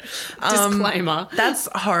hypocrite. Disclaimer. That's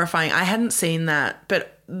horrifying. I hadn't seen that,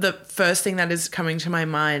 but the first thing that is coming to my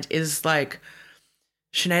mind is like,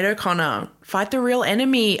 Sinead O'Connor, fight the real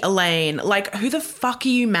enemy, Elaine. Like, who the fuck are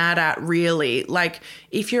you mad at, really? Like,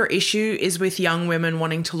 if your issue is with young women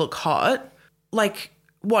wanting to look hot, like,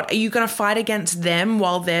 what, are you going to fight against them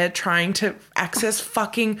while they're trying to access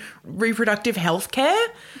fucking reproductive health care?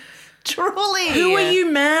 Truly. Who are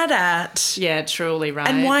you mad at? Yeah, truly, right.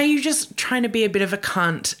 And why are you just trying to be a bit of a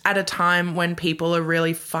cunt at a time when people are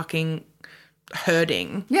really fucking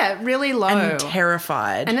hurting? Yeah, really low. And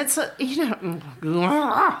terrified. And it's,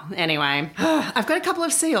 anyway, I've got a couple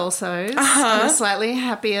of C alsos on a slightly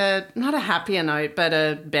happier, not a happier note, but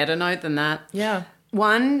a better note than that. Yeah.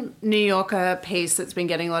 One New Yorker piece that's been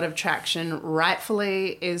getting a lot of traction,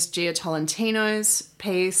 rightfully, is Gia Tolentino's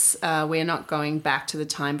piece. We are not going back to the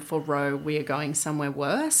time before Roe. We are going somewhere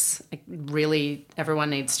worse. Like, really, everyone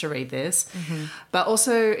needs to read this. Mm-hmm. But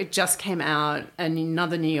also, it just came out,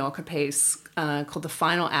 another New Yorker piece called The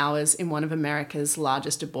Final Hours in one of America's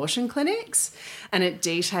largest abortion clinics. And it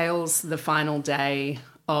details the final day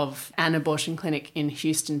of an abortion clinic in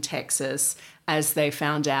Houston, Texas, as they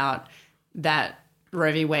found out that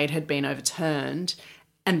Roe v. Wade had been overturned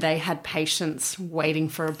and they had patients waiting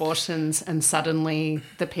for abortions, and suddenly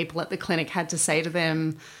the people at the clinic had to say to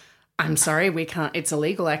them, I'm sorry, it's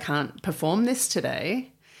illegal, I can't perform this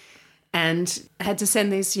today. And had to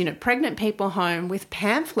send these, pregnant people home with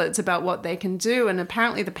pamphlets about what they can do. And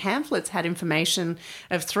apparently the pamphlets had information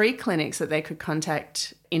of 3 clinics that they could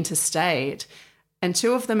contact interstate, and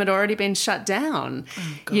 2 of them had already been shut down.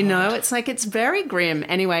 Oh, God. It's like, it's very grim.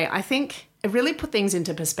 Anyway, I think it really put things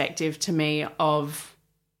into perspective to me of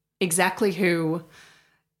exactly who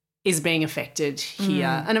is being affected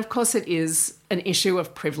here. And of course it is an issue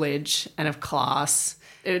of privilege and of class.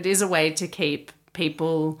 It is a way to keep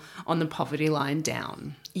people on the poverty line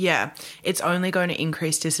down. Yeah, it's only going to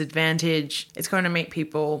increase disadvantage. It's going to make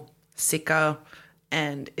people sicker,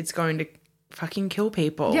 and it's going to fucking kill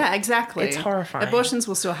people. Yeah, exactly. It's horrifying. Abortions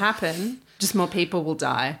will still happen, just more people will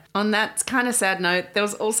die. On that kind of sad note, there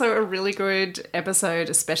was also a really good episode,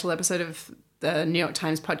 a special episode of the New York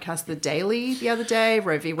Times podcast, The Daily, the other day.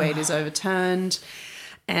 Roe v. Wade is overturned.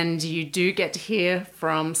 And you do get to hear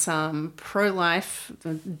from some pro-life,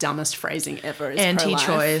 the dumbest phrasing ever is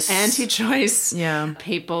anti-choice. Anti-choice. Yeah.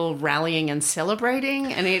 People rallying and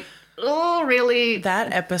celebrating. And it really...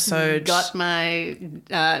 That episode... got my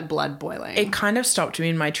blood boiling. It kind of stopped me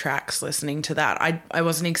in my tracks listening to that. I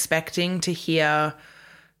wasn't expecting to hear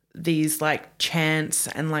these like chants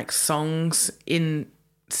and like songs in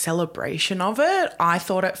celebration of it. I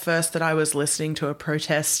thought at first that I was listening to a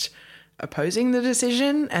protest opposing the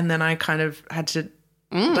decision, and then I kind of had to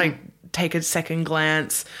like take a second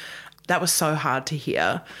glance. That was so hard to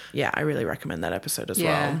hear. Yeah, I really recommend that episode as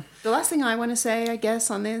well. The last thing I want to say, I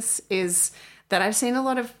guess, on this is that I've seen a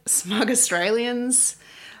lot of smug Australians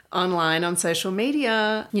online on social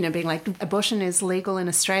media, being like, abortion is legal in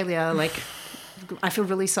Australia. Like, I feel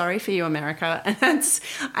really sorry for you, America. And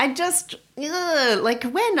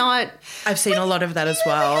we're not. I've seen a lot of that as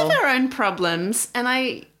well. We have our own problems, and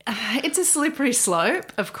it's a slippery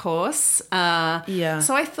slope, of course. Yeah.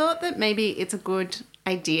 So I thought that maybe it's a good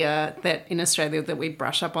idea that in Australia that we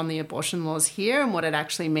brush up on the abortion laws here and what it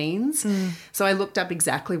actually means. So I looked up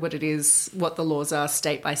exactly what it is, what the laws are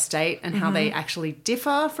state by state, and how they actually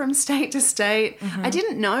differ from state to state. I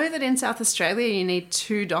didn't know that in South Australia you need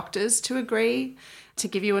 2 doctors to agree to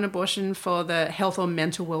give you an abortion for the health or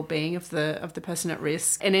mental well-being of the person at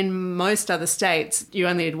risk. And in most other states, you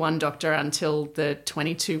only need 1 doctor until the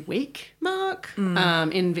 22-week mark.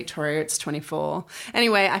 In Victoria, it's 24.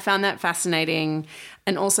 Anyway, I found that fascinating.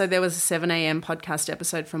 And also there was a 7 a.m. podcast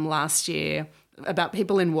episode from last year about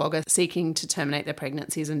people in Wagga seeking to terminate their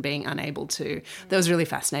pregnancies and being unable to. That was really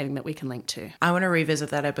fascinating that we can link to. I want to revisit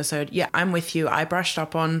that episode. Yeah, I'm with you. I brushed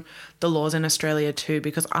up on the laws in Australia too,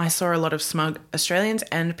 because I saw a lot of smug Australians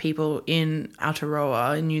and people in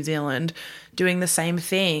Aotearoa in New Zealand doing the same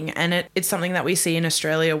thing. And it's something that we see in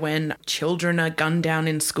Australia when children are gunned down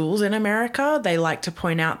in schools in America. They like to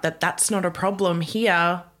point out that that's not a problem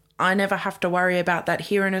here. I never have to worry about that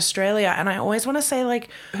here in Australia. And I always want to say, like,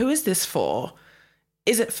 who is this for?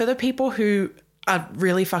 Is it for the people who are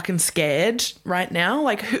really fucking scared right now?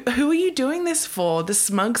 Like, who are you doing this for? The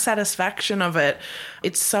smug satisfaction of it.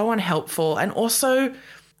 It's so unhelpful. And also,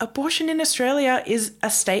 abortion in Australia is a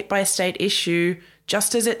state-by-state issue,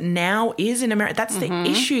 just as it now is in America. That's the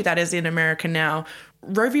issue that is in America now.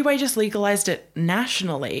 Roe v. Wade just legalized it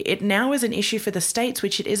nationally. It now is an issue for the states,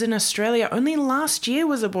 which it is in Australia. Only last year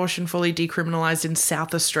was abortion fully decriminalized in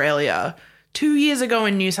South Australia. 2 years ago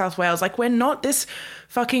in New South Wales. Like, we're not this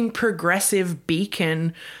fucking progressive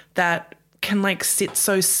beacon that can, like, sit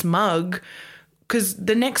so smug, because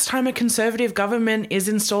the next time a conservative government is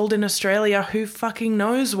installed in Australia, who fucking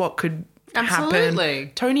knows what could Absolutely.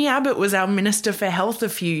 happen. Tony Abbott was our Minister for Health a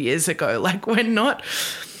few years ago. Like, we're not...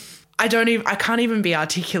 I can't even be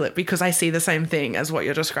articulate because I see the same thing as what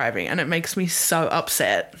you're describing, and it makes me so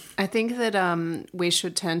upset. I think that we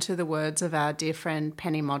should turn to the words of our dear friend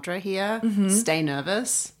Penny Modra here. Stay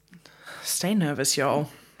nervous. Stay nervous, y'all.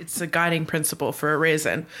 It's a guiding principle for a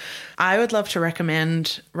reason. I would love to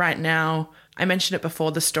recommend right now, I mentioned it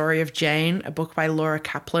before, The Story of Jane, a book by Laura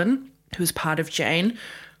Kaplan, who's part of Jane.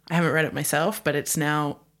 I haven't read it myself, but it's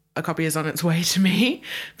now... a copy is on its way to me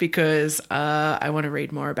because I want to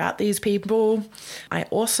read more about these people. I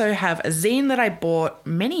also have a zine that I bought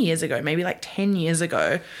many years ago, maybe like 10 years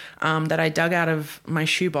ago, that I dug out of my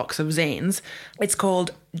shoebox of zines. It's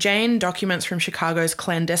called Jane Documents from Chicago's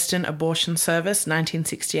Clandestine Abortion Service,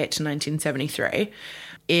 1968 to 1973.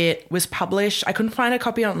 It was published, I couldn't find a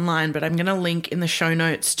copy online, but I'm going to link in the show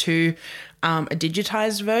notes to a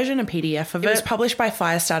digitized version, a PDF of it. It was published by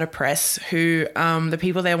Firestarter Press, who the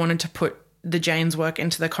people there wanted to put the Jane's work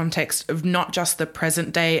into the context of not just the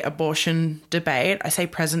present day abortion debate. I say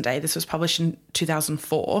present day, this was published in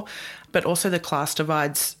 2004, but also the class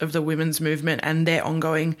divides of the women's movement and their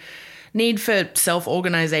ongoing need for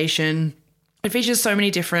self-organization. It features so many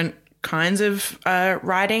different kinds of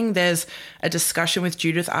writing. There's a discussion with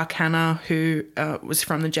Judith Arcana, who was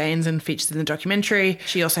from the Janes and features in the documentary.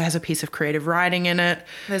 She also has a piece of creative writing in it.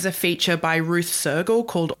 There's a feature by Ruth Sergel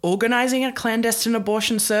called Organizing a Clandestine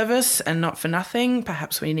Abortion Service, and not for nothing.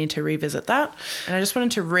 Perhaps we need to revisit that. And I just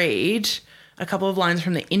wanted to read a couple of lines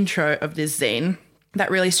from the intro of this zine that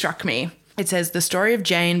really struck me. It says, "The story of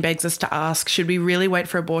Jane begs us to ask, should we really wait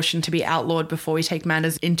for abortion to be outlawed before we take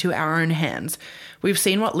matters into our own hands? We've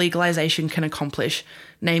seen what legalization can accomplish,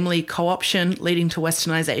 namely co-option leading to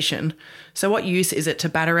westernization. So what use is it to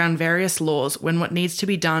bat around various laws when what needs to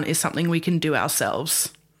be done is something we can do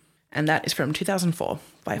ourselves?" And that is from 2004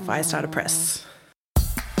 by Firestarter Press.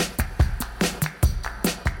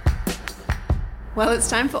 Well, it's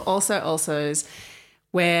time for Also-Alsos,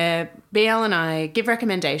 where BL and I give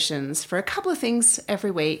recommendations for a couple of things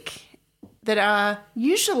every week that are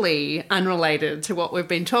usually unrelated to what we've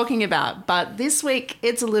been talking about. But this week,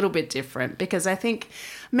 it's a little bit different because I think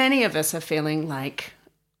many of us are feeling like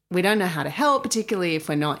we don't know how to help, particularly if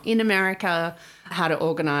we're not in America, how to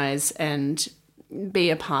organise and be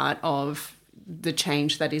a part of the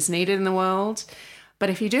change that is needed in the world. But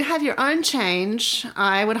if you do have your own change,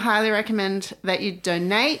 I would highly recommend that you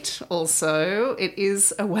donate also. It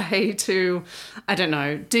is a way to, I don't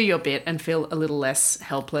know, do your bit and feel a little less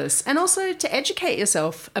helpless. And also to educate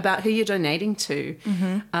yourself about who you're donating to.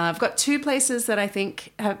 I've got two places that I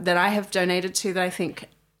think that I have donated to that I think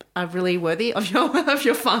are really worthy of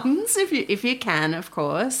your funds, if you can, of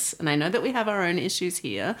course. And I know that we have our own issues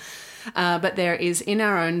here. But there is In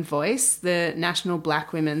Our Own Voice, the National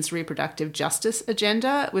Black Women's Reproductive Justice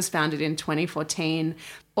Agenda. It was founded in 2014.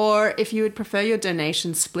 Or if you would prefer your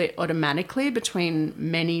donation split automatically between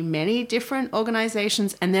many, many different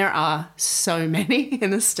organisations, and there are so many in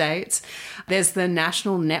the States, there's the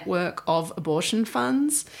National Network of Abortion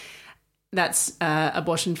Funds. That's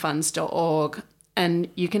abortionfunds.org. And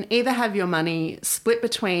you can either have your money split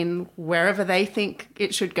between wherever they think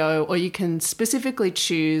it should go, or you can specifically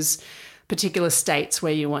choose particular states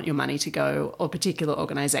where you want your money to go or particular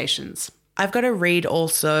organisations. I've got to read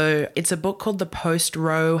also, it's a book called The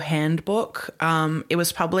Post-Roe Handbook. It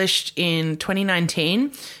was published in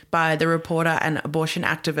 2019 by the reporter and abortion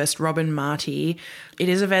activist Robin Marty. It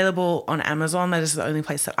is available on Amazon. That is the only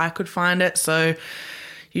place that I could find it. So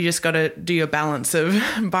you just got to do your balance of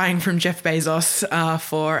buying from Jeff Bezos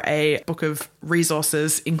for a book of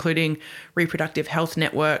resources, including reproductive health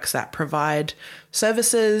networks that provide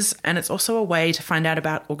services. And it's also a way to find out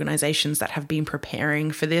about organizations that have been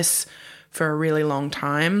preparing for this for a really long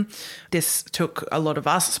time. This took a lot of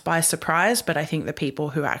us by surprise, but I think the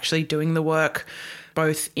people who are actually doing the work,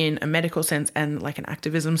 both in a medical sense and like an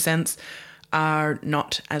activism sense, are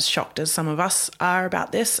not as shocked as some of us are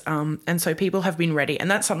about this. And so people have been ready.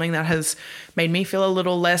 And that's something that has made me feel a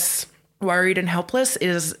little less worried and helpless,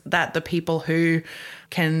 is that the people who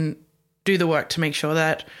can do the work to make sure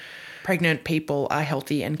that pregnant people are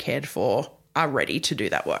healthy and cared for are ready to do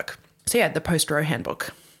that work. So yeah, the Post-Roe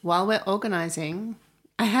Handbook. While we're organising,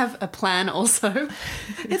 I have a plan also.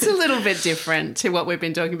 It's a little bit different to what we've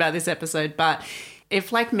been talking about this episode, but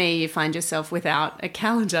if, like me, you find yourself without a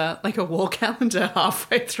calendar, like a wall calendar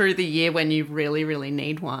halfway through the year when you really, really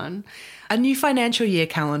need one. A new financial year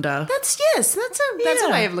calendar. That's a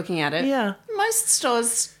way of looking at it. Yeah. Most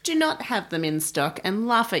stores do not have them in stock and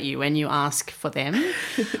laugh at you when you ask for them.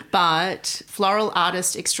 But floral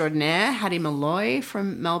artist extraordinaire Hattie Malloy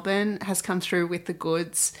from Melbourne has come through with the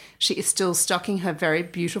goods. She is still stocking her very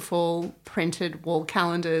beautiful printed wall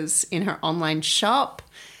calendars in her online shop.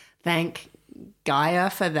 Thank Gaia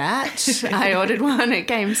for that. I ordered one. It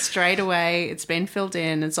came straight away. It's been filled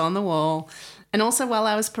in. It's on the wall. And also while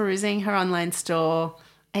I was perusing her online store,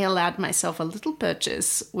 I allowed myself a little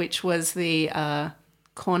purchase, which was the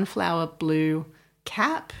cornflower blue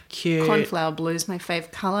cap. Cute. Cornflower blue is my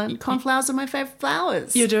favourite colour. Cornflowers are my favourite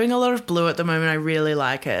flowers. You're doing a lot of blue at the moment. I really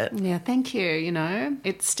like it. Yeah, thank you. You know,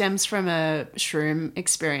 it stems from a shroom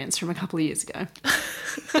experience from a couple of years ago.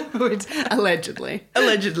 Allegedly.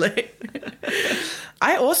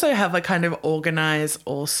 I also have a kind of organize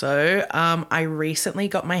also. I recently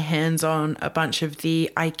got my hands on a bunch of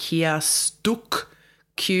the IKEA Stuk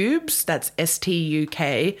cubes. That's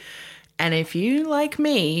STUK. And if you, like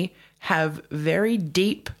me, have very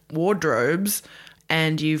deep wardrobes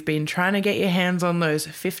and you've been trying to get your hands on those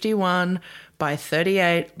 51 by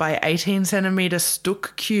 38 by 18 centimeter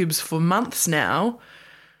Stuk cubes for months now,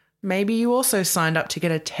 maybe you also signed up to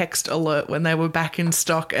get a text alert when they were back in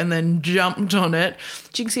stock and then jumped on it.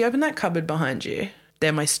 Jinxie, open that cupboard behind you.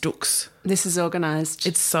 They're my Stuks. This is organised.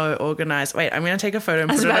 It's so organised. Wait, I'm going to take a photo and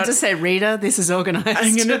put it on. I was about to say, Rita, this is organised.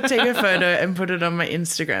 I'm going to take a photo and put it on my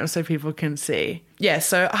Instagram so people can see. Yeah,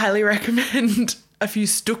 so I highly recommend a few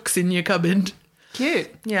Stuks in your cupboard. Cute.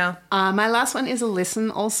 Yeah. My last one is a listen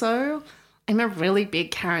also. I'm a really big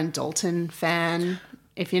Karen Dalton fan.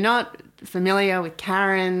 If you're not familiar with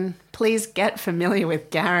Karen, please get familiar with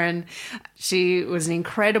Karen. She was an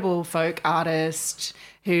incredible folk artist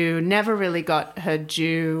who never really got her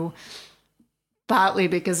due, partly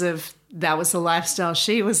because of that was the lifestyle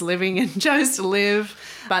she was living and chose to live.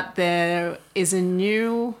 But there is a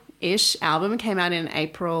new-ish album, came out in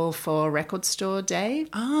April for Record Store Day.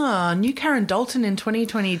 Ah, new Karen Dalton in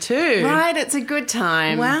 2022. Right, it's a good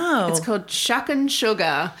time. Wow. It's called Shuck and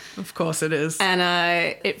Sugar. Of course it is. And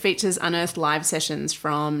it features unearthed live sessions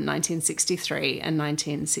from 1963 and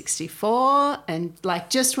 1964. And like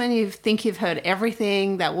just when you think you've heard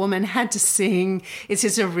everything that woman had to sing, it's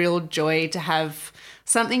just a real joy to have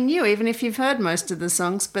something new, even if you've heard most of the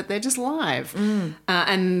songs, but they're just live.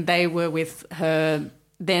 And they were with her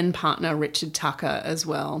then partner Richard Tucker as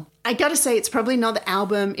well. I got to say, it's probably not the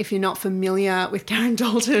album, if you're not familiar with Karen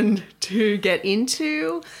Dalton, to get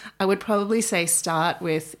into. I would probably say start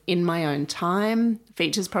with In My Own Time.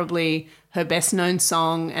 Features probably her best known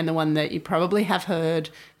song and the one that you probably have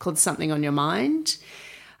heard, called Something on Your Mind.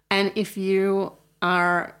 And if you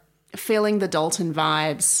are feeling the Dalton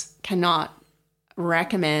vibes, cannot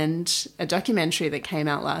recommend a documentary that came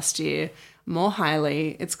out last year more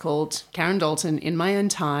highly. It's called Karen Dalton, In My Own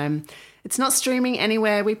Time. It's not streaming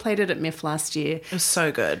anywhere. We played it at MIF last year. It was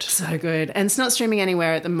so good. So good. And it's not streaming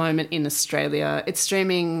anywhere at the moment in Australia. It's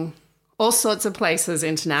streaming all sorts of places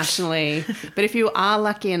internationally. But if you are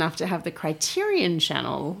lucky enough to have the Criterion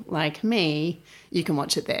channel, like me, you can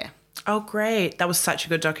watch it there. Oh, great. That was such a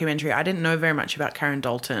good documentary. I didn't know very much about Karen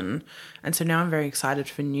Dalton. And so now I'm very excited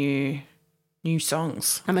for new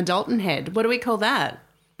songs. I'm a Dalton head. What do we call that?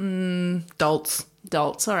 Dolts.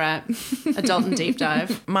 Dolts, all right. A Dalton deep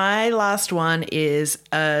dive. My last one is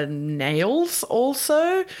nails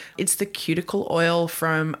also. It's the cuticle oil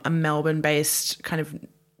from a Melbourne-based kind of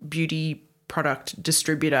beauty product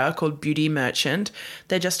distributor called Beauty Merchant.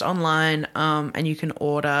 They're just online and you can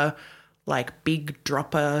order like big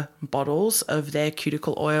dropper bottles of their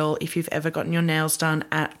cuticle oil if you've ever gotten your nails done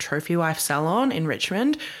at Trophy Wife Salon in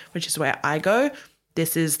Richmond, which is where I go.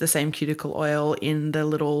 This is the same cuticle oil in the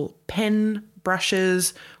little pen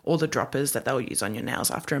brushes or the droppers that they'll use on your nails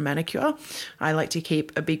after a manicure. I like to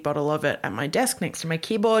keep a big bottle of it at my desk next to my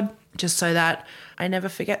keyboard just so that I never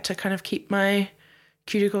forget to kind of keep my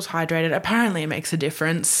cuticles hydrated. Apparently it makes a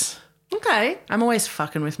difference. Okay. I'm always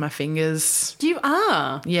fucking with my fingers. You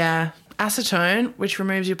are? Yeah. Acetone, which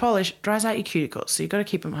removes your polish, dries out your cuticles, so you've got to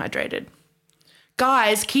keep them hydrated.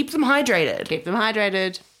 Guys, keep them hydrated. Keep them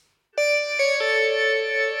hydrated.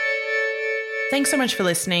 Thanks so much for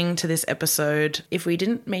listening to this episode. If we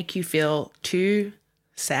didn't make you feel too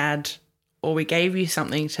sad or we gave you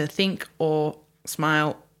something to think or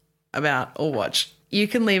smile about or watch, you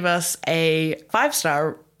can leave us a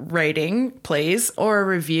 5-star rating, please, or a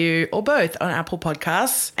review, or both on Apple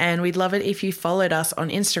Podcasts. And we'd love it if you followed us on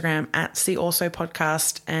Instagram at See Also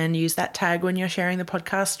Podcast and use that tag when you're sharing the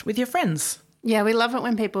podcast with your friends. Yeah, we love it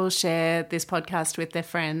when people share this podcast with their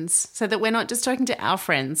friends so that we're not just talking to our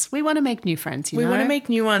friends. We want to make new friends, We want to make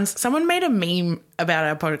new ones. Someone made a meme about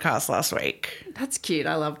our podcast last week. That's cute.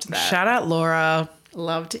 I loved that. Shout out Laura.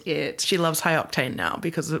 Loved it. She loves High Octane now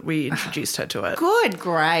because we introduced her to it. Good,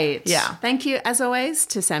 great. Yeah. Thank you, as always,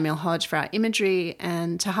 to Samuel Hodge for our imagery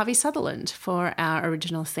and to Harvey Sutherland for our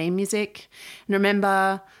original theme music. And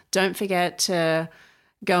remember, don't forget to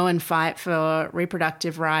go and fight for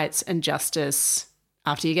reproductive rights and justice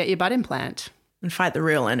after you get your butt implant. And fight the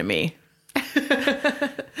real enemy.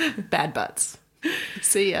 Bad butts.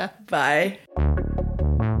 See ya. Bye.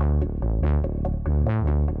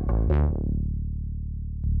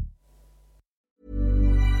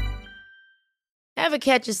 Ever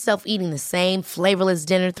catch yourself eating the same flavorless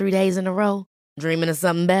dinner 3 days in a row? Dreaming of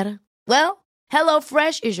something better? Well,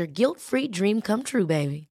 HelloFresh is your guilt-free dream come true,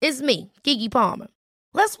 baby. It's me, Keke Palmer.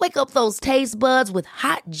 Let's wake up those taste buds with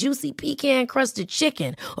hot, juicy pecan-crusted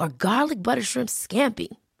chicken or garlic butter shrimp scampi.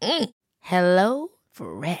 Hello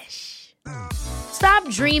Fresh. Stop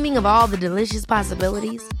dreaming of all the delicious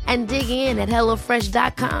possibilities and dig in at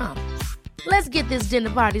HelloFresh.com. Let's get this dinner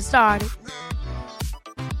party started.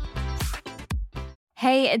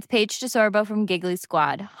 Hey, it's Paige DeSorbo from Giggly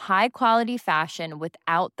Squad. High quality fashion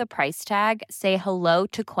without the price tag. Say hello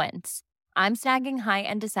to Quince. I'm snagging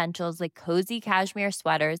high-end essentials like cozy cashmere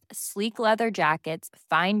sweaters, sleek leather jackets,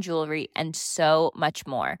 fine jewelry, and so much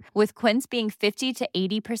more. With Quince being 50 to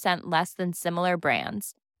 80% less than similar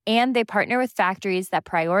brands. And they partner with factories that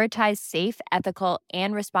prioritize safe, ethical,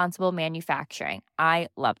 and responsible manufacturing. I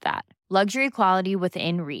love that. Luxury quality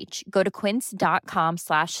within reach. Go to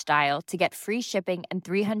quince.com/style to get free shipping and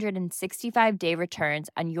 365-day returns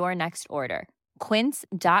on your next order.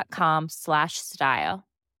 Quince.com/style.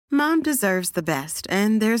 Mom deserves the best,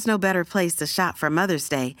 and there's no better place to shop for Mother's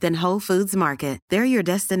Day than Whole Foods Market. They're your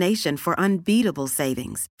destination for unbeatable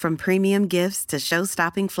savings, from premium gifts to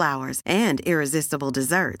show-stopping flowers and irresistible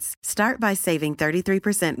desserts. Start by saving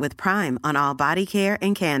 33% with Prime on all body care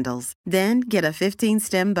and candles. Then get a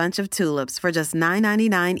 15-stem bunch of tulips for just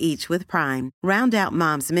 $9.99 each with Prime. Round out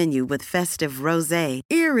Mom's menu with festive rosé,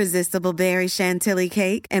 irresistible berry chantilly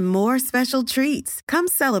cake, and more special treats. Come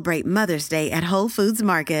celebrate Mother's Day at Whole Foods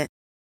Market.